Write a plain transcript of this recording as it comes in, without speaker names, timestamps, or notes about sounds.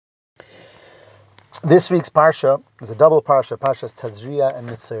This week's Parsha is a double Parsha, Parshas Tazria and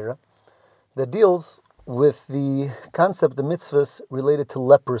Mitzvah, that deals with the concept, the mitzvahs related to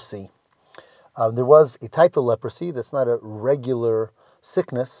leprosy. There was a type of leprosy that's not a regular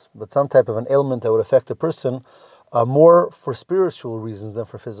sickness, but some type of an ailment that would affect a person more for spiritual reasons than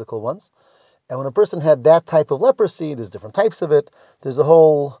for physical ones. And when a person had that type of leprosy, there's different types of it. There's a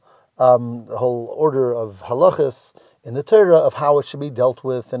whole order of halachas in the Torah of how it should be dealt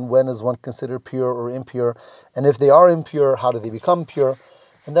with and when is one considered pure or impure. And if they are impure, how do they become pure?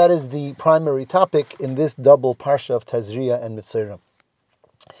 And that is the primary topic in this double parsha of Tazria and Mitzvah.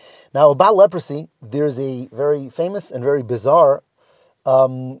 Now, about leprosy, there's a very famous and very bizarre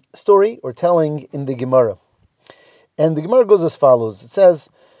story or telling in the Gemara. And the Gemara goes as follows. It says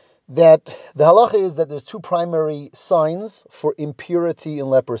that the halacha is that there's two primary signs for impurity in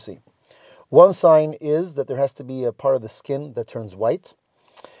leprosy. One sign is that there has to be a part of the skin that turns white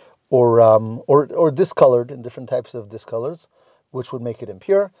or discolored in different types of discolors, which would make it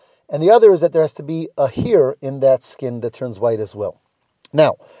impure. And the other is that there has to be a hair in that skin that turns white as well.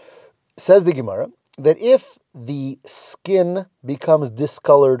 Now, says the Gemara, that if the skin becomes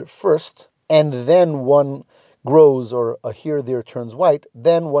discolored first and then one grows or a hair there turns white,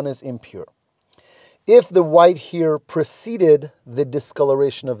 then one is impure. If the white hair preceded the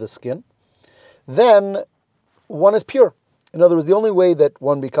discoloration of the skin, then one is pure. In other words, the only way that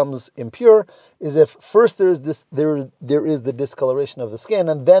one becomes impure is if first there is the discoloration of the skin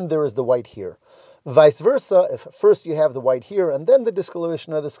and then there is the white hair. Vice versa, if first you have the white hair and then the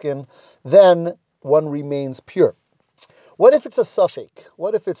discoloration of the skin, then one remains pure. What if it's a suffix?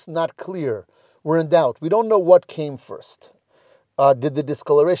 What if it's not clear? We're in doubt. We don't know what came first. Did the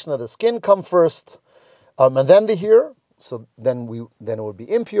discoloration of the skin come first and then the hair? So then it would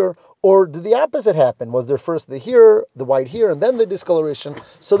be impure, or did the opposite happen? Was there first the hair, the white hair, and then the discoloration?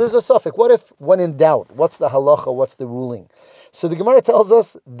 So there's a suffix. What if, when in doubt, what's the halacha, what's the ruling? So the Gemara tells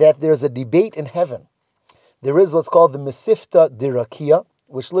us that there's a debate in heaven. There is what's called the Mesifta Dirakia,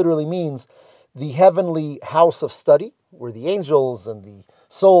 which literally means the heavenly house of study, where the angels and the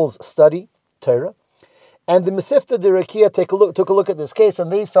souls study Torah. And the Mesifta Dirakia took a look at this case,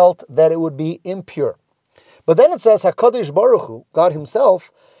 and they felt that it would be impure. But then it says, HaKadosh Baruch Hu, God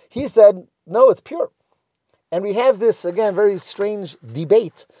himself, he said, no, it's pure. And we have this, again, very strange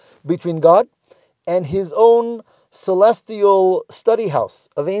debate between God and his own celestial study house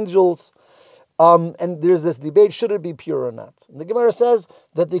of angels. And there's this debate, should it be pure or not? And the Gemara says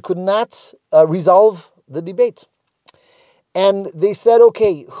that they could not resolve the debate. And they said,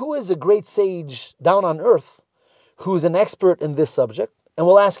 okay, who is a great sage down on earth who's an expert in this subject? And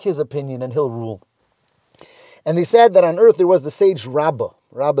we'll ask his opinion and he'll rule. And they said that on earth there was the sage Rabbah.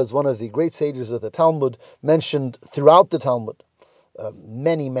 Rabbah is one of the great sages of the Talmud, mentioned throughout the Talmud,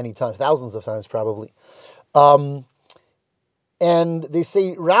 many, many times, thousands of times probably. And they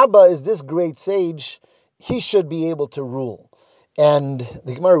say Rabbah is this great sage, he should be able to rule. And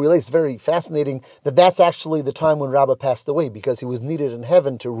the Gemara relates, very fascinating, that that's actually the time when Rabbah passed away, because he was needed in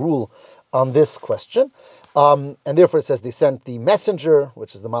heaven to rule on this question. And therefore it says they sent the messenger,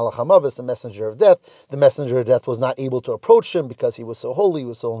 which is the Malach HaMavis, the messenger of death. The messenger of death was not able to approach him because he was so holy, he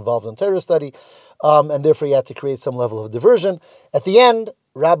was so involved in Torah study, and therefore he had to create some level of diversion. At the end,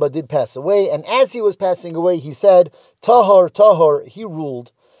 Rabbah did pass away, and as he was passing away, he said, Tahor, Tahor, he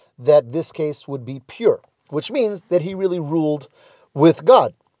ruled that this case would be pure, which means that he really ruled with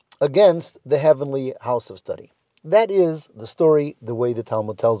God against the heavenly house of study. That is the story, the way the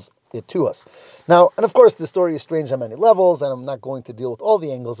Talmud tells it to us. Now, and of course, the story is strange on many levels, and I'm not going to deal with all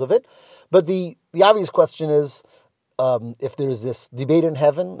the angles of it, but the obvious question is, if there's this debate in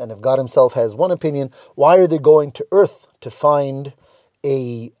heaven, and if God himself has one opinion, why are they going to earth to find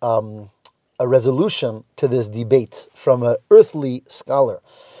a resolution to this debate from an earthly scholar?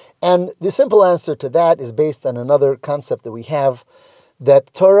 And the simple answer to that is based on another concept that we have,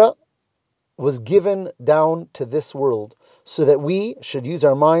 that Torah was given down to this world so that we should use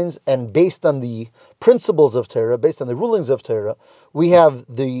our minds, and based on the principles of Torah, based on the rulings of Torah, we have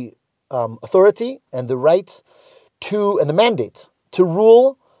the authority and the right to, and the mandate to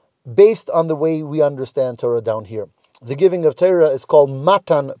rule based on the way we understand Torah down here. The giving of Torah is called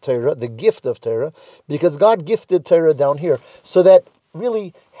Matan Torah, the gift of Torah, because God gifted Torah down here so that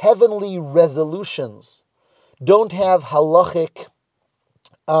really heavenly resolutions don't have halachic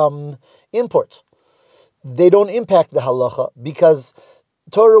import. They don't impact the halacha, because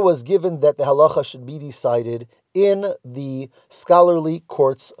Torah was given that the halacha should be decided in the scholarly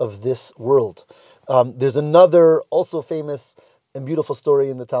courts of this world. There's another also famous and beautiful story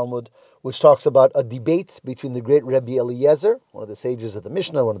in the Talmud, which talks about a debate between the great Rebbe Eliezer, one of the sages of the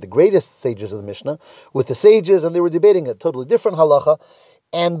Mishnah, one of the greatest sages of the Mishnah, with the sages, and they were debating a totally different halacha.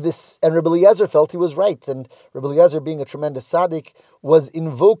 And Rebbe Eliezer felt he was right, and Rebbe Eliezer, being a tremendous tzaddik, was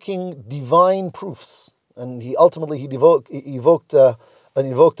invoking divine proofs, and he evoked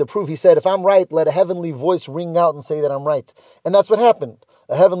a proof. He said, "If I'm right, let a heavenly voice ring out and say that I'm right." And that's what happened.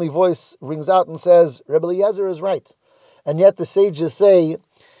 A heavenly voice rings out and says, "Rebbe Eliezer is right." And yet the sages say,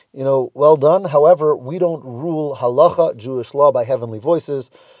 well done. However, we don't rule halacha, Jewish law, by heavenly voices.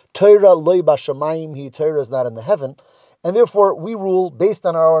 Torah loy bashamayim, Torah is not in the heaven. And therefore, we rule based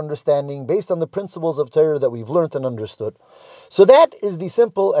on our understanding, based on the principles of Torah that we've learned and understood. So that is the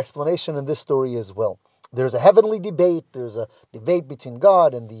simple explanation in this story as well. There's a heavenly debate. There's a debate between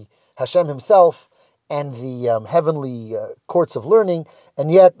God and the Hashem himself and the heavenly courts of learning. And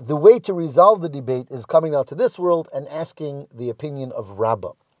yet, the way to resolve the debate is coming out to this world and asking the opinion of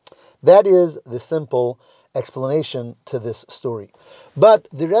Rabbah. That is the simple explanation to this story. But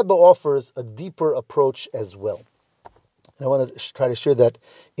the Rebbe offers a deeper approach as well. And I want to try to share that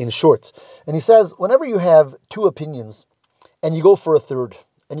in short. And he says, whenever you have two opinions and you go for a third,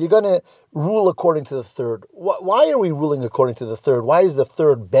 and you're going to rule according to the third, why are we ruling according to the third? Why is the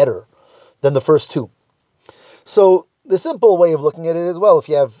third better than the first two? So the simple way of looking at it is, well, if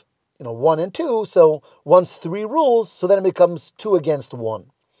you have 1 and 2, so once 3 rules, so then it becomes 2 against 1,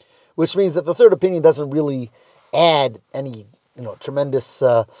 which means that the third opinion doesn't really add any tremendous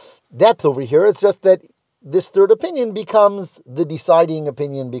depth over here. It's just that this third opinion becomes the deciding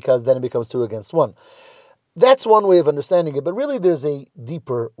opinion because then it becomes 2 against 1. That's one way of understanding it, but really there's a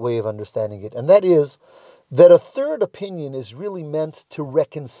deeper way of understanding it, and that is that a third opinion is really meant to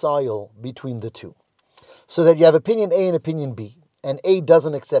reconcile between the two. So that you have opinion A and opinion B, and A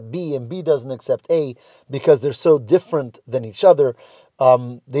doesn't accept B and B doesn't accept A because they're so different than each other,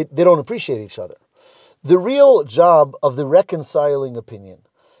 they don't appreciate each other. The real job of the reconciling opinion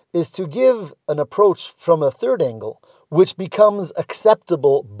is to give an approach from a third angle which becomes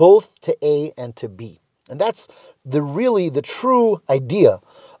acceptable both to A and to B. And that's the true idea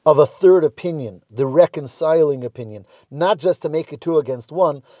of a third opinion, the reconciling opinion, not just to make it 2 against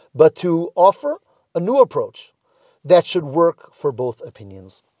 1, but to offer a new approach that should work for both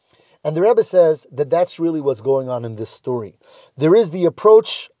opinions. And the Rebbe says that that's really what's going on in this story. There is the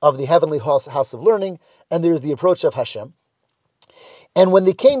approach of the heavenly house of learning, and there is the approach of Hashem. And when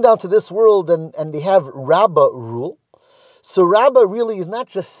they came down to this world and they have Rabbah rule, so Rabbah really is not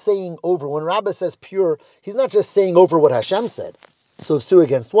just saying over. When Rabbah says pure, he's not just saying over what Hashem said. So it's 2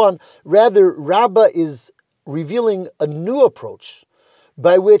 against 1. Rather, Rabbah is revealing a new approach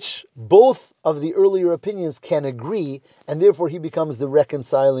by which both of the earlier opinions can agree, and therefore he becomes the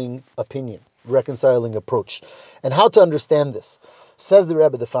reconciling opinion, reconciling approach. And how to understand this? Says the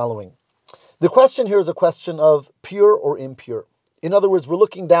Rebbe the following. The question here is a question of pure or impure. In other words, we're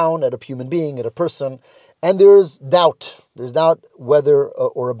looking down at a human being, at a person, and there's doubt. There's doubt whether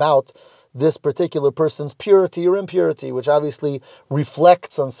or about this particular person's purity or impurity, which obviously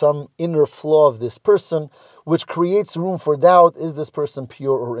reflects on some inner flaw of this person, which creates room for doubt. Is this person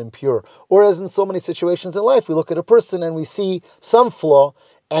pure or impure? Or as in so many situations in life, we look at a person and we see some flaw,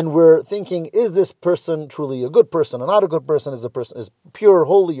 and we're thinking, is this person truly a good person or not a good person? Is the person is pure,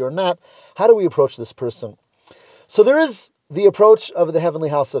 holy, or not? How do we approach this person? So there is the approach of the heavenly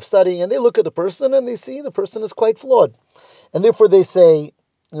house of study, and they look at the person and they see the person is quite flawed. And therefore they say,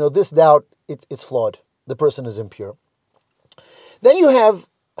 this doubt, it's flawed. The person is impure. Then you have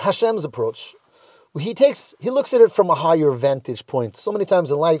Hashem's approach. He looks at it from a higher vantage point. So many times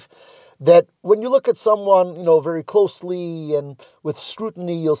in life that when you look at someone, very closely and with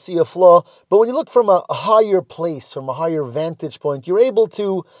scrutiny, you'll see a flaw. But when you look from a higher place, from a higher vantage point, you're able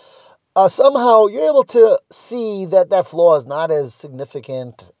to somehow you're able to see that flaw is not as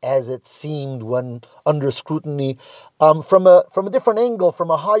significant as it seemed when under scrutiny. From a different angle,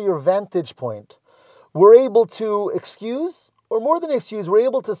 from a higher vantage point, we're able to excuse, or more than excuse, we're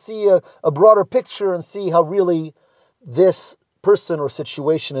able to see a broader picture and see how really this person or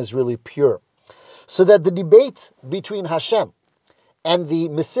situation is really pure. So that the debate between Hashem and the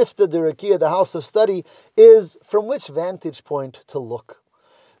Mesifta Derakia, the house of study, is from which vantage point to look.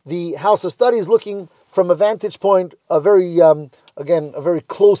 The house of study is looking from a vantage point, a very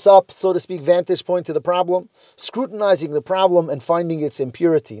close up, so to speak, vantage point to the problem, scrutinizing the problem and finding its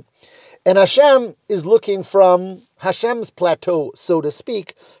impurity. And Hashem is looking from Hashem's plateau, so to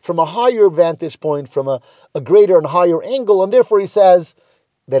speak, from a higher vantage point, from a greater and higher angle, and therefore he says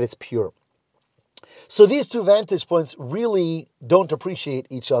that it's pure. So these two vantage points really don't appreciate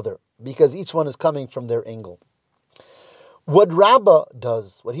each other, because each one is coming from their angle. What Rabbah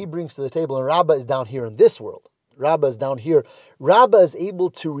does, what he brings to the table, and Rabbah is down here in this world. Rabbah is down here. Rabbah is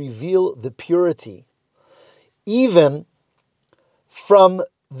able to reveal the purity even from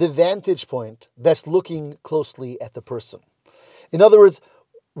the vantage point that's looking closely at the person. In other words,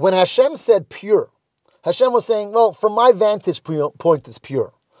 when Hashem said pure, Hashem was saying, well, from my vantage point, it's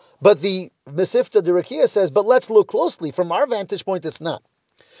pure. But the Mesivta Dirakia says, but let's look closely. From our vantage point, it's not.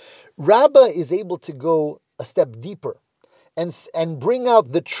 Rabbah is able to go a step deeper and bring out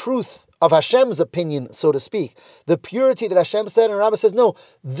the truth of Hashem's opinion, so to speak. The purity that Hashem said, and Rabbah says, no,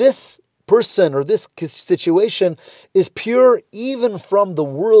 this person or this situation is pure even from the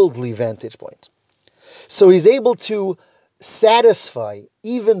worldly vantage point. So he's able to satisfy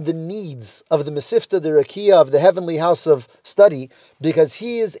even the needs of the Mesivta Dirakia, of the heavenly house of study, because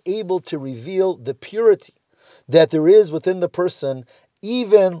he is able to reveal the purity that there is within the person,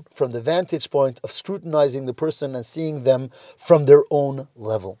 even from the vantage point of scrutinizing the person and seeing them from their own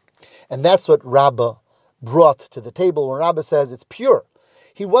level. And that's what Rabbah brought to the table. When Rabbah says it's pure,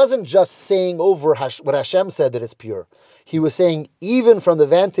 he wasn't just saying over what Hashem said that it's pure. He was saying, even from the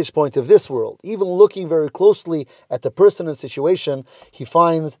vantage point of this world, even looking very closely at the person and situation, he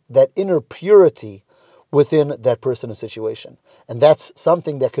finds that inner purity within that person and situation. And that's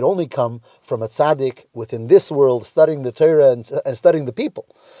something that could only come from a tzaddik within this world, studying the Torah and studying the people.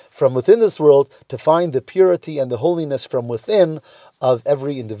 From within this world, to find the purity and the holiness from within of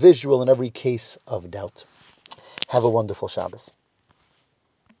every individual and every case of doubt. Have a wonderful Shabbos.